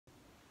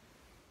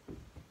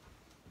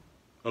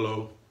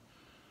Hello.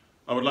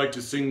 I would like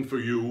to sing for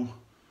you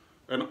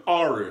an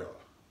aria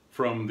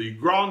from the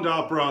Grand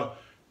Opera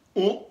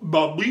Un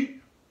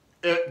Babi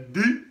et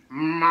deux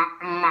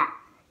Mamas.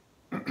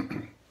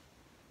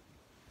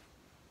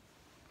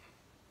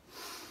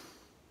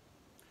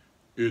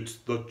 It's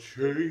the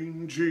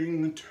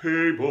changing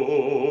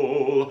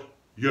table,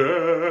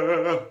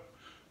 yeah,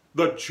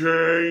 the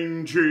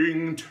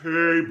changing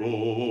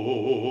table.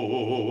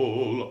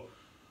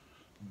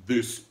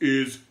 This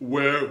is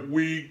where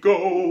we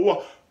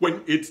go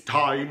when it's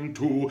time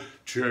to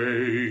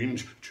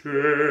change,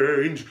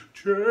 change,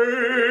 change.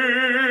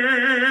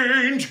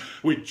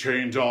 We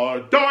change our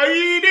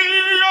diety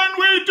and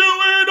we do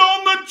it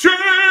on the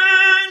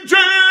changing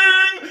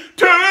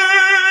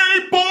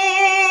table.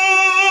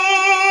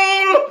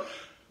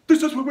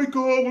 This is where we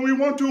go when we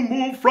want to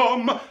move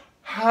from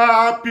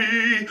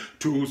happy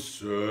to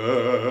sad.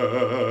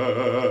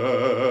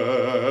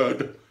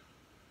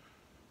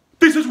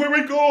 This is where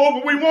we go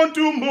when we want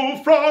to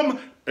move from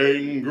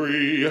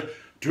angry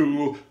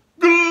to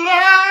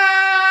glad.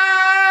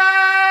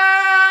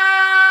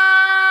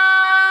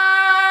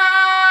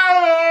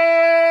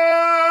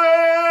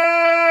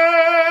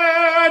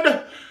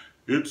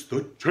 It's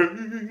the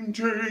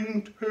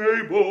changing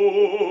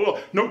table.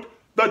 Note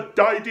the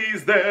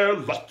dieties there,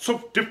 lots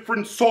of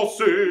different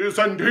sauces,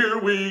 and here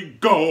we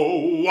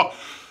go.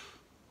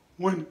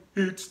 When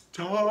it's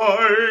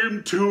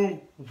time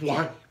to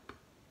wipe,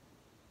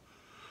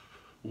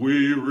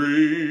 we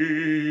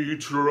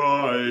reach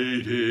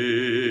right in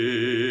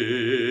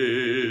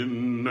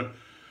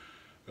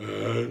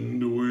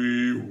and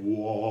we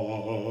wipe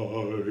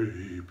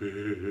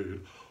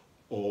it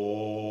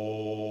all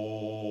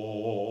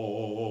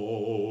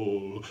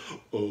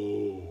away.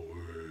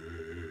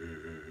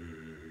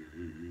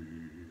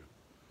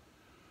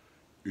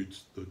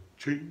 It's the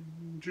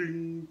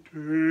changing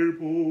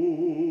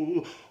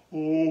table.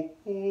 Oh,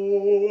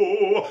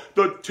 oh,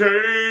 the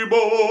table.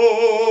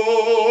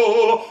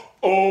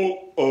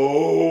 Oh,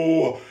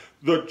 oh,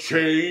 the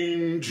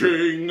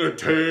changing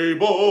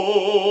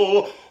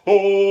table.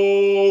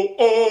 Oh,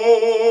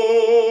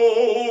 oh,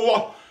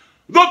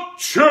 the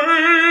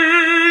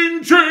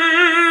changing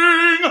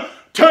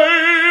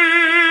table.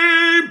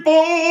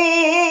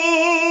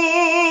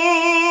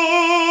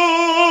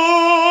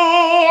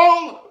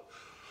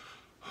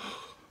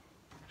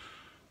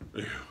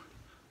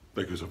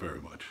 Thank you so very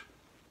much.